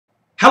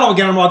Hello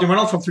again, I'm Rodney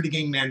Reynolds from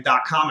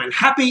 3dgameman.com, and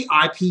happy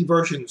IP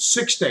version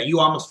 6 day.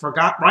 You almost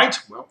forgot, right?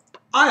 Well,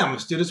 I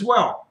almost did as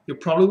well. You're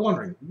probably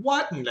wondering,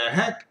 what in the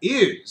heck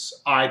is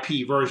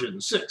IP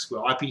version 6?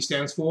 Well, IP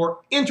stands for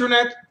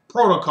Internet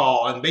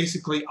Protocol, and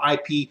basically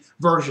IP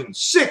version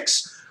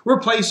 6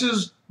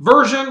 replaces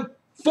version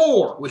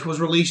 4, which was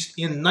released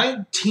in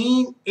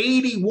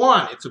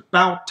 1981. It's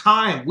about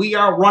time. We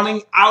are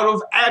running out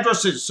of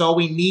addresses, so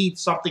we need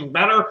something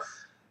better.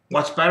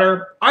 What's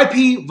better?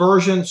 IP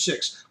version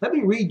 6. Let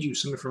me read you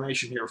some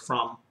information here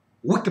from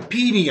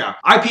Wikipedia.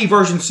 IP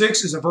version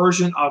 6 is a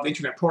version of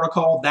Internet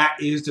Protocol that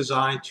is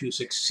designed to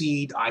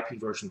succeed IP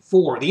version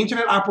 4. The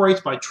Internet operates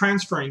by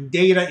transferring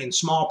data in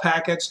small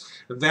packets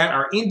that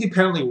are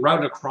independently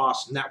routed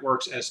across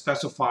networks as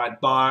specified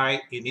by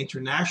an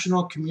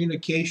international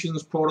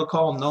communications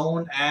protocol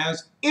known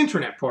as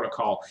Internet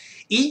Protocol.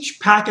 Each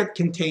packet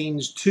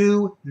contains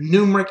two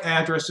numeric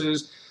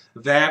addresses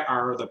that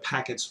are the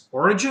packet's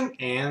origin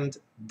and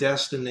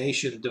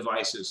destination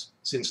devices.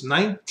 Since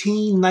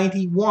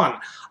 1991,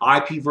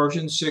 IP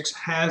version 6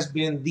 has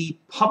been the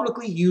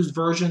publicly used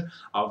version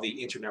of the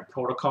Internet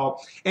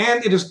Protocol,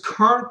 and it is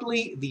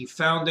currently the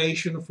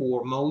foundation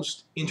for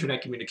most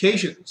Internet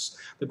communications.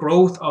 The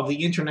growth of the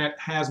Internet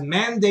has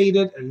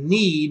mandated a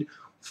need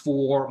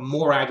for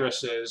more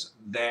addresses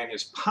than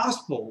is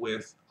possible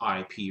with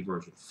IP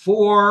version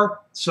 4.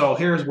 So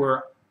here's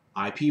where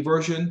IP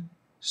version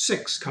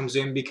 6 comes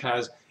in,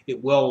 because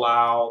it will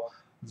allow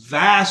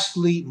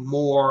vastly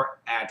more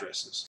addresses.